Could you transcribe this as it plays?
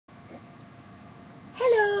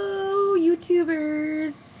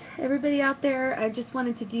everybody out there. I just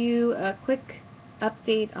wanted to do a quick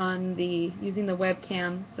update on using the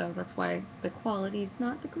webcam, so that's why the quality's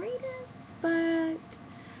not the greatest, but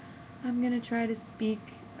I'm gonna try to speak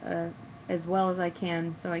as well as I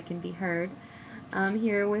can so I can be heard. I'm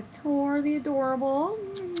here with Tor the adorable.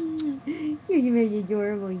 You're very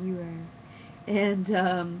adorable, you are.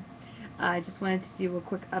 And I just wanted to do a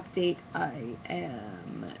quick update. I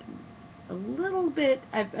am a little bit,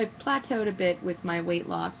 I've plateaued a bit with my weight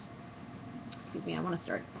loss. Excuse me, I want to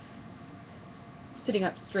start sitting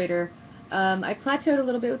up straighter. I plateaued a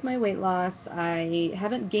little bit with my weight loss. I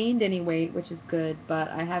haven't gained any weight, which is good, but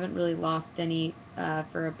I haven't really lost any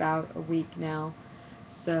for about a week now.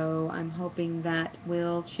 So I'm hoping that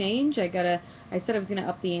will change. I said I was gonna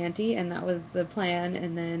up the ante, and that was the plan,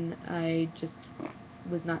 and then I just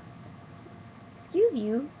was not. Excuse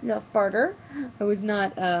you, no farter. I was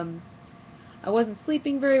not. I wasn't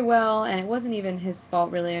sleeping very well, and it wasn't even his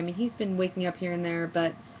fault really. I mean, he's been waking up here and there,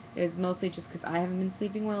 but it was mostly just because I haven't been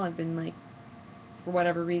sleeping well. I've been, like, for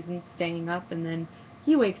whatever reason, staying up, and then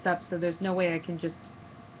he wakes up, so there's no way I can just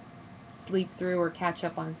sleep through or catch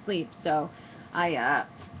up on sleep. So I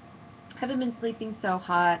haven't been sleeping so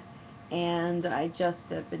hot, and I just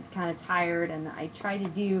have been kind of tired, and I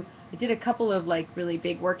did a couple of, like, really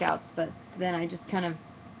big workouts, but then I just kind of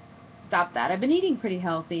stopped that. I've been eating pretty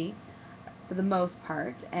healthy for the most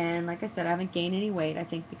part, and like I said, I haven't gained any weight, I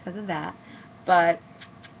think because of that, but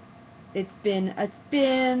let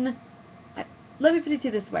me put it to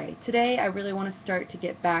you this way. Today I really want to start to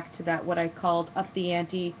get back to that, what I called up the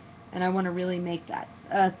ante, and I want to really make that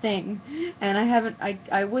a thing. And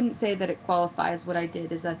I wouldn't say that it qualifies what I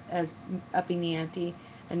did as upping the ante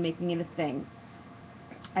and making it a thing.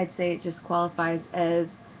 I'd say it just qualifies as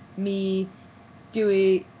me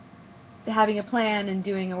having a plan and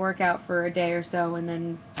doing a workout for a day or so and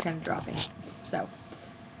then kind of dropping it. So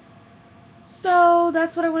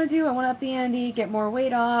that's what I want to do. I want to up the ante, get more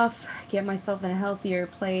weight off, get myself in a healthier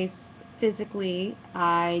place physically.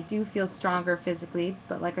 I do feel stronger physically,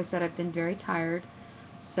 but like I said, I've been very tired.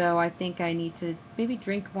 So I think I need to maybe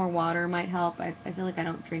drink more water might help. I feel like I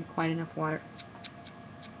don't drink quite enough water.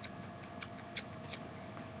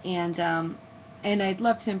 And I'd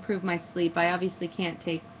love to improve my sleep. I obviously can't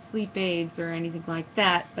take sleep aids or anything like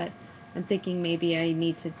that, but I'm thinking maybe I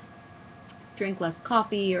need to drink less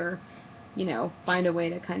coffee or, you know, find a way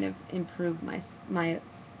to kind of improve my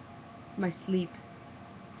sleep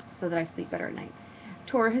so that I sleep better at night.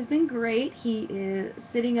 Tor has been great. He is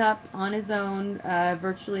sitting up on his own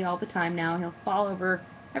virtually all the time now. He'll fall over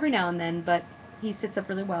every now and then, but he sits up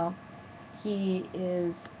really well. He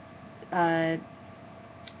is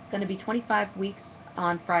going to be 25 weeks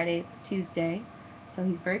on Friday. It's Tuesday, so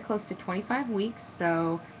he's very close to 25 weeks,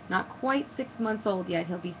 so not quite 6 months old yet.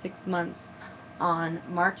 He'll be 6 months on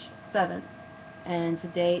March 7th, and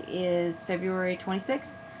today is February 26th,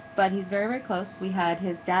 but he's very, very close. We had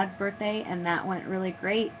his dad's birthday, and that went really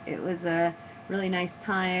great. It was a really nice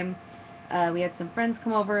time. We had some friends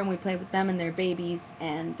come over, and we played with them and their babies,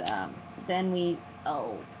 and then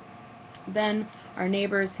our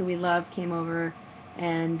neighbors who we love came over,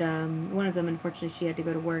 and one of them, unfortunately, she had to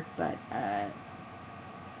go to work, but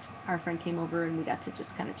our friend came over, and we got to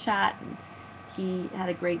just kind of chat, and he had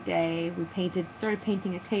a great day. We started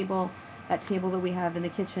painting a table. That table that we have in the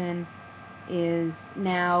kitchen is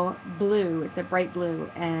now blue. It's a bright blue,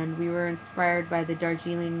 and we were inspired by the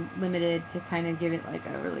Darjeeling Limited to kind of give it like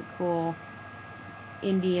a really cool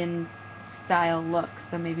Indian style look.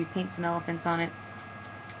 So maybe paint some elephants on it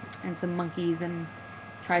and some monkeys and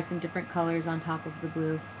try some different colors on top of the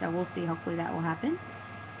blue. So we'll see. Hopefully that will happen.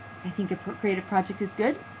 I think a creative project is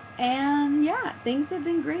good. And yeah, things have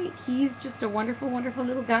been great. He's just a wonderful, wonderful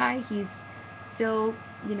little guy. He's still,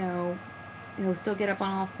 you know, he'll still get up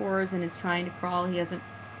on all fours and is trying to crawl. He hasn't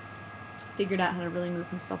figured out how to really move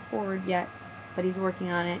himself forward yet, but he's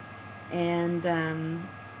working on it. And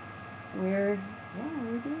we're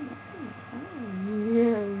doing excellent. Oh,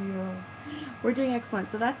 yeah. We're doing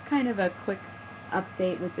excellent. So that's kind of a quick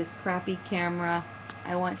update with this crappy camera.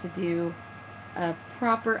 I want to do a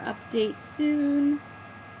proper update soon.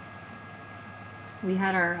 We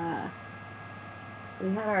had our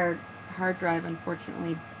hard drive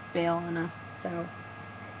unfortunately bail on us, so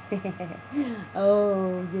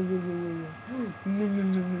oh yeah.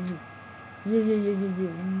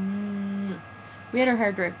 We had our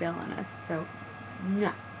hard drive bail on us, so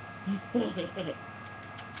yeah.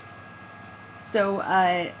 So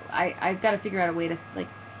I've got to figure out a way to like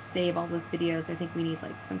save all those videos. I think we need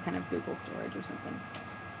like some kind of Google storage or something.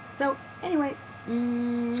 So anyway,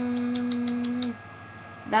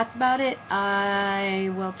 that's about it.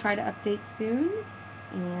 I will try to update soon.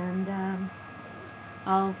 And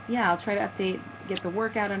I'll try to get the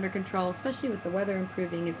workout under control, especially with the weather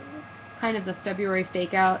improving. It's kind of the February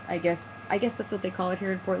fake out, I guess. I guess that's what they call it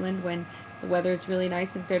here in Portland, when the weather's really nice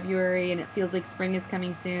in February and it feels like spring is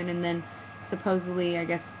coming soon, and then supposedly, I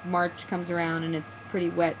guess, March comes around and it's pretty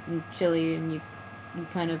wet and chilly, and you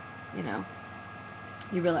kind of,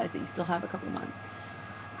 you realize that you still have a couple months.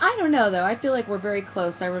 I don't know, though. I feel like we're very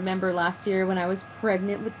close. I remember last year when I was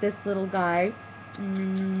pregnant with this little guy.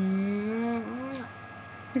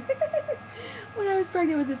 When I was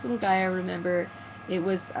pregnant with this little guy, I remember it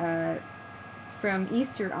was from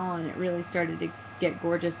Easter on, it really started to get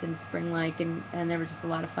gorgeous and spring-like, and there were just a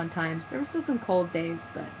lot of fun times. There were still some cold days,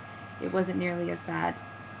 but it wasn't nearly as bad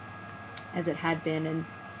as it had been, and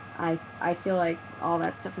I feel like all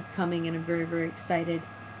that stuff is coming, and I'm very, very excited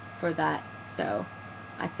for that. So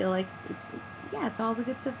I feel like it's all the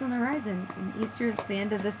good stuff's on the horizon, and Easter is the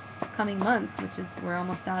end of this coming month, which is, we're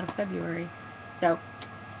almost out of February. So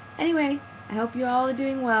anyway, I hope you all are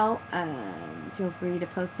doing well. Feel free to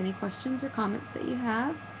post any questions or comments that you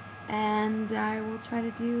have, and I will try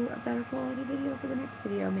to do a better quality video for the next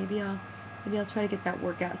video. Maybe I'll try to get that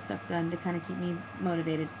workout stuff done to kind of keep me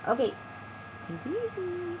motivated. Okay, take it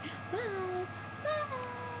easy. Bye. Bye.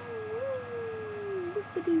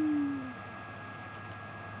 Woo.